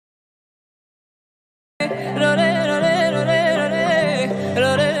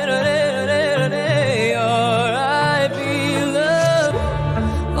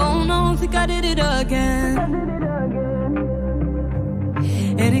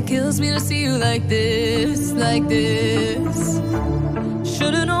And it kills me to see you like this, like this.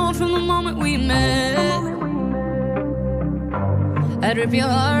 Should've known from the moment we met, I'd rip your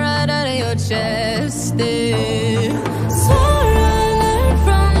heart right out of your chest. Swore I learned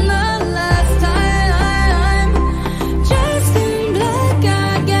from the last time. Dressed in black,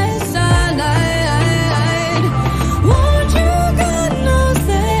 I guess I lied. Won't you, God knows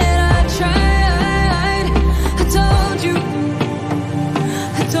that I tried. I told you.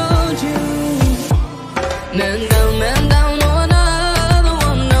 Man down, no another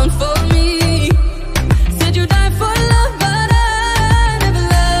one down for me. Said you died for love, but I never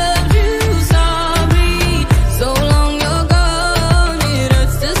loved you. Sorry, so long you're gone, it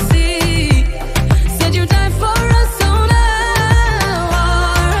hurts to see. Said you died for us, so now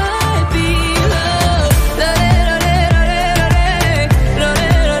R.I.P. love.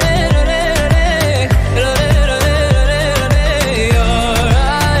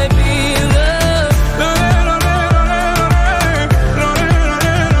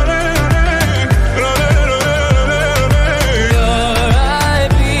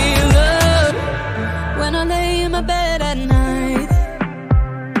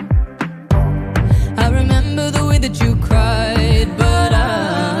 That you cried, but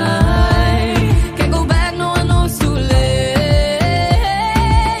I can't go back, no, I know it's too late.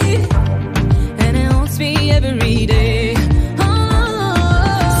 And it haunts me every day. Swore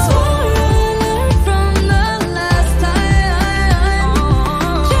I learned from the last time.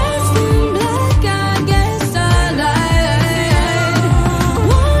 Dressed in black, I guess I lied.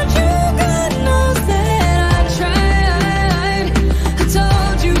 Won't you, God knows that I tried. I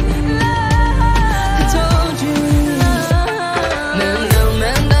told you, I told you.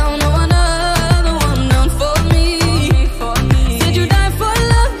 Man down, no another one down for me. Said you died for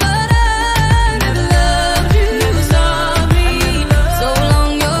love, but I never loved you. Sorry, so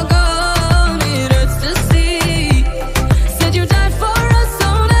long you're gone, it hurts to see. Said you died for us, so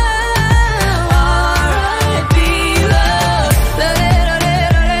now R.I.P. love.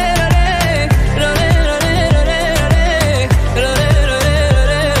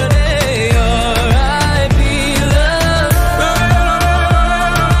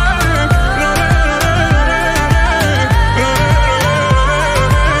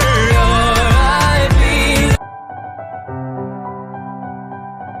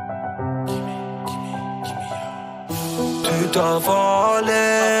 Tu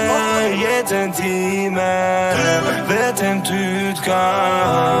t'envolais, il est intime. Vet ut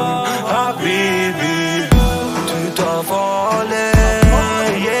kan, habibi. Tu t'envolais,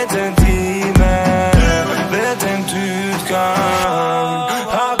 il est intime. Vet ut kan,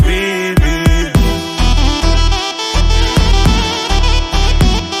 habibi.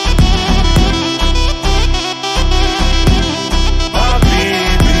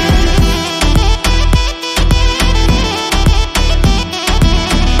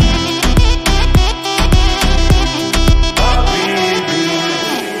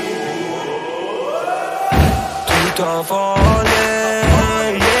 T'envolais,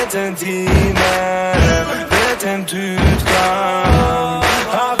 il est intime. Vet ut kan,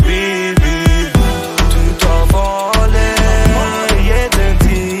 habibi. Tu t'envolais, il est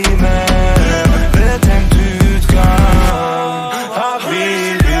intime. Vet ut kan,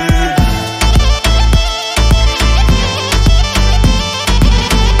 habibi.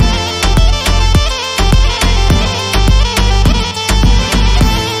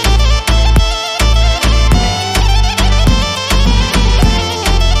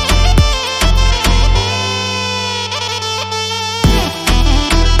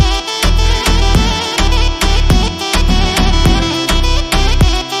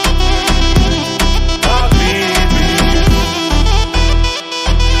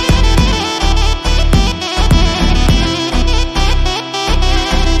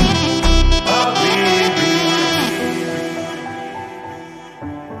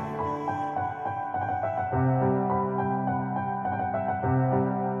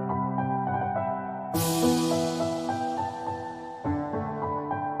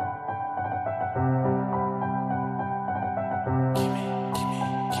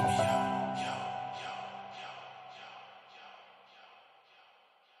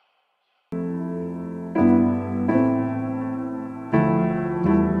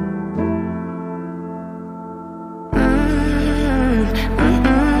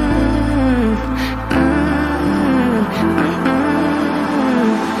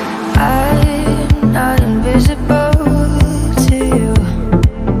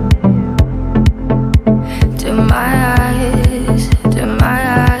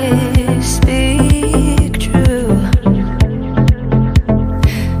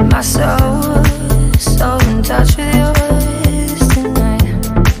 my soul, so in touch with yours tonight.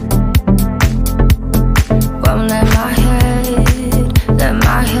 Won't let my head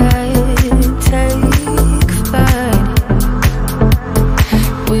take flight.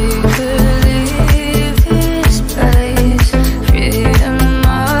 We could leave this place, freedom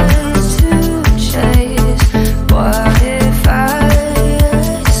ours to chase. What if I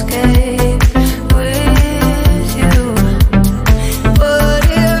escape with you? What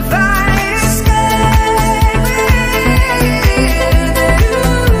if I escape with you?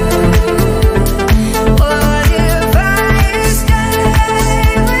 What if I escape with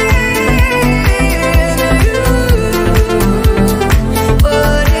you?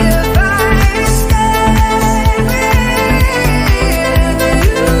 What if I escape with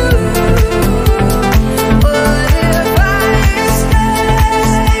you? What if I escape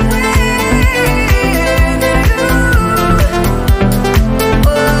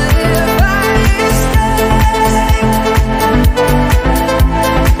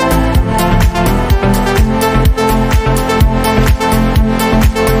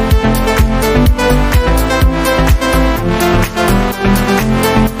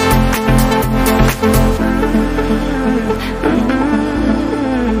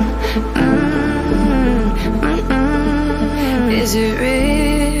Is it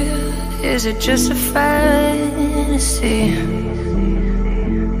real? Is it just a fantasy?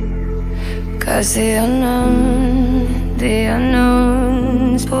 'Cause the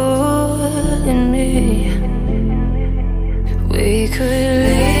unknown's pulling me. We could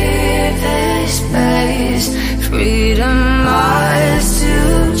leave this place, freedom ours to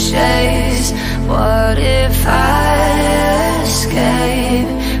chase. What if I escape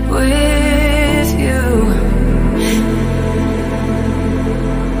with you?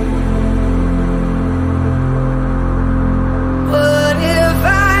 What if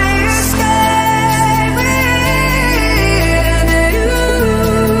I escape with you?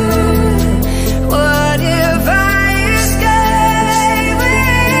 What if I escape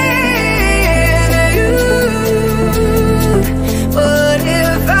with you? What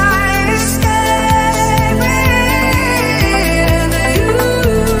if I escape with you? What if I escape with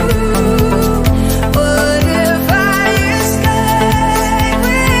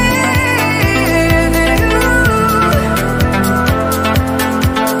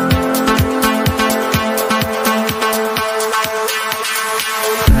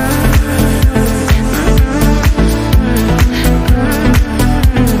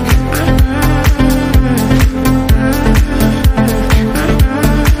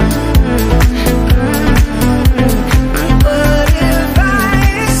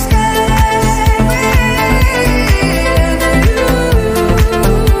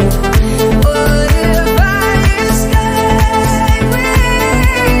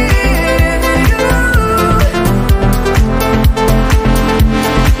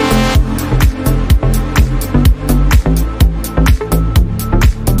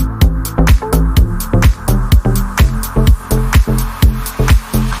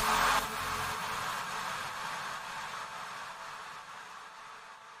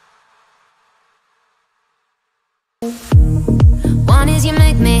One is you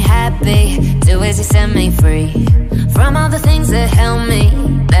make me happy, two is you set me free from all the things that held me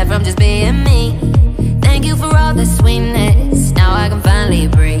back from just being me. Thank you for all the sweetness, now I can finally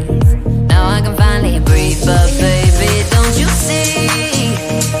breathe. Now I can finally breathe. But baby, don't you see,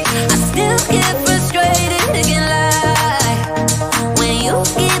 I still get frustrated, can't lie, when you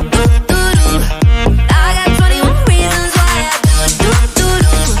get I got 21 reasons why I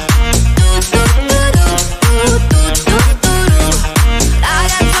I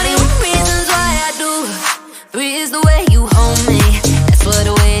got 21 reasons why I do. 3 is the way you hold me, that's what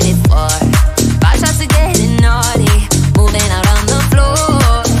I waited for. 5 shots to getting naughty, moving out on the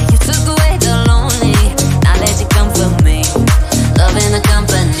floor. You took away the lonely, now let you comfort me, loving the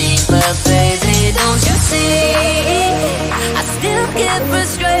company. But baby, don't you see, I still get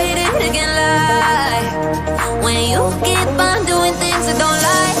frustrated, can't lie, when you keep on doing things I don't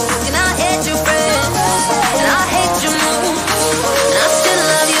like. And I hate your friends, and I hate your mood, and I still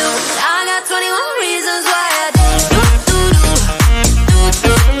love you. I got 21 reasons why I do.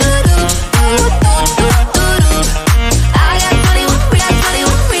 I got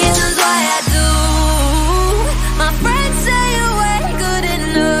 21 reasons why I do. My friends say you ain't good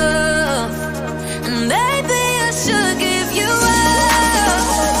enough, and baby I should give you up,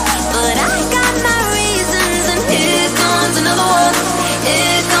 but I got my reasons, and here comes another one.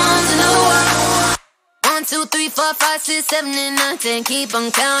 Here comes another one. 1, 2, 3, 4, 5, 6, 7, and 9, 10. Keep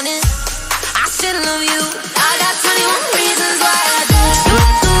on counting. I should love you. I got 21 reasons why I do.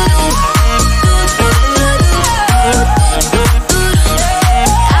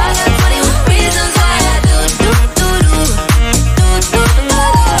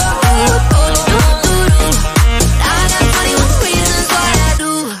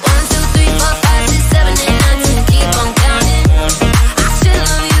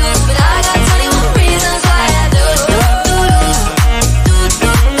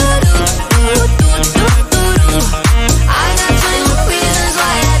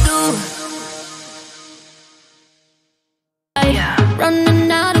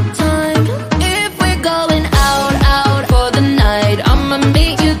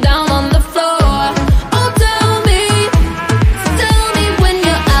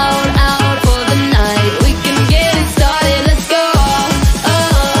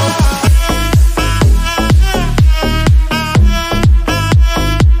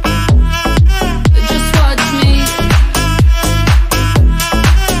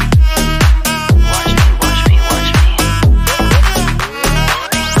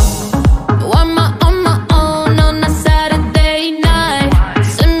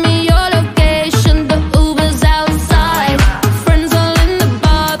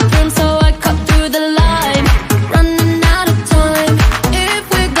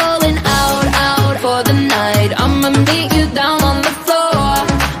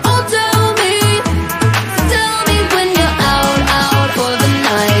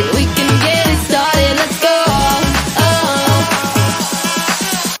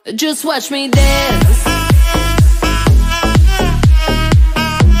 Just watch me dance.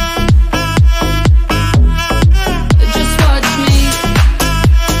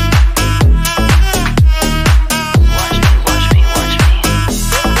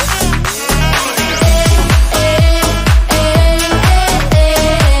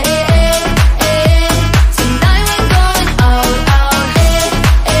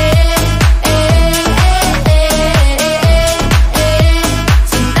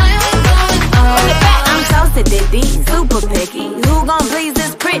 Super picky, who gon' please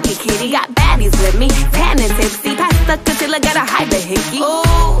this pretty kitty? Got baddies with me, tan and tipsy. Pass the concealer, got a hyper hickey.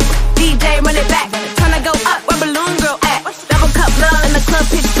 Ooh, DJ run it back, tryna go up where Balloon Girl at. Double cup love in the club,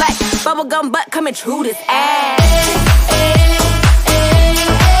 pitch black. Bubblegum butt coming true this ass.